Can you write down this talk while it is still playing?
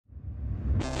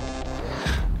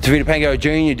Tevita Pangai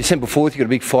Jnr, December 4th, you've got a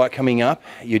big fight coming up.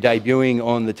 You're debuting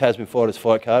on the Tasman Fighters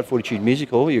fight card, Fortitude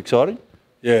Musical. Are you excited?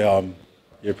 Yeah,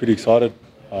 pretty excited.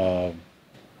 Yeah,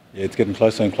 it's getting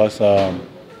closer and closer.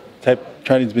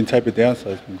 Training's been tapered down, so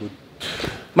it's been good.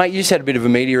 Mate, you just had a bit of a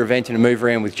media event and a move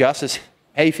around with Justice.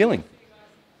 How are you feeling?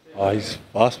 Oh, he's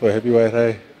fast for a heavyweight,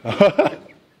 hey?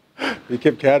 He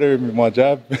kept countering with my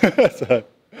jab. So,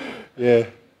 yeah,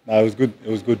 no, it was good.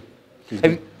 It was good.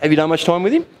 Have you done much time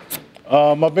with him?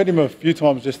 I've met him a few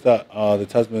times just at the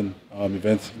Tasman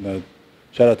events. You know,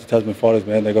 shout out to Tasman Fighters,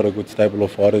 man. They got a good stable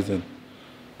of fighters, and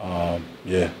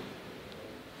yeah,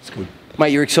 it's good.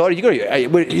 Mate, you're excited.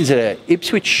 Is it an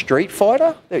Ipswich street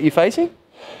fighter that you're facing?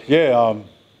 Yeah,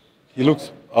 he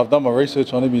looks. I've done my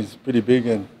research on him. He's pretty big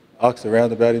and arcs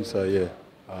around about him. So yeah,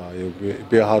 it'll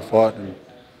be a hard fight. And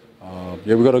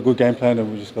yeah, we've got a good game plan, and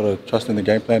we just got to trust in the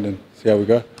game plan and see how we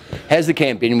go. How's the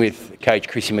camp been with Coach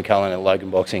Chrissy McCullen at Logan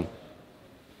Boxing?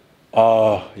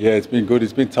 Yeah, it's been good.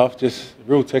 It's been tough, just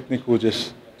real technical,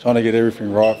 just trying to get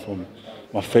everything right from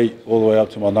my feet all the way up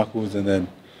to my knuckles, and then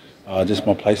just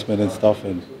my placement and stuff,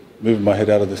 and moving my head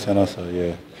out of the centre. So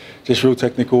yeah, just real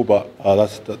technical, but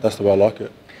that's the way I like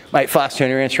it. Mate, fast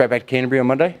turnaround, straight back to Canterbury on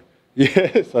Monday?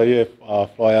 Yeah, so yeah,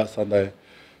 fly out Sunday,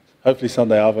 hopefully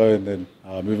Sunday arvo, and then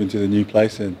move into the new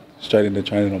place and straight into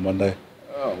training on Monday.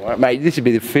 Oh, right. Mate, this would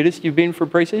be the fittest you've been for a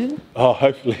pre-season? Oh,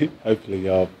 hopefully,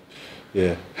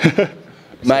 yeah.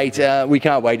 Mate, we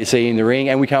can't wait to see you in the ring,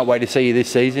 and we can't wait to see you this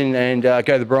season, and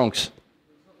go the Bronx.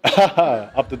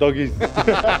 Up the doggies.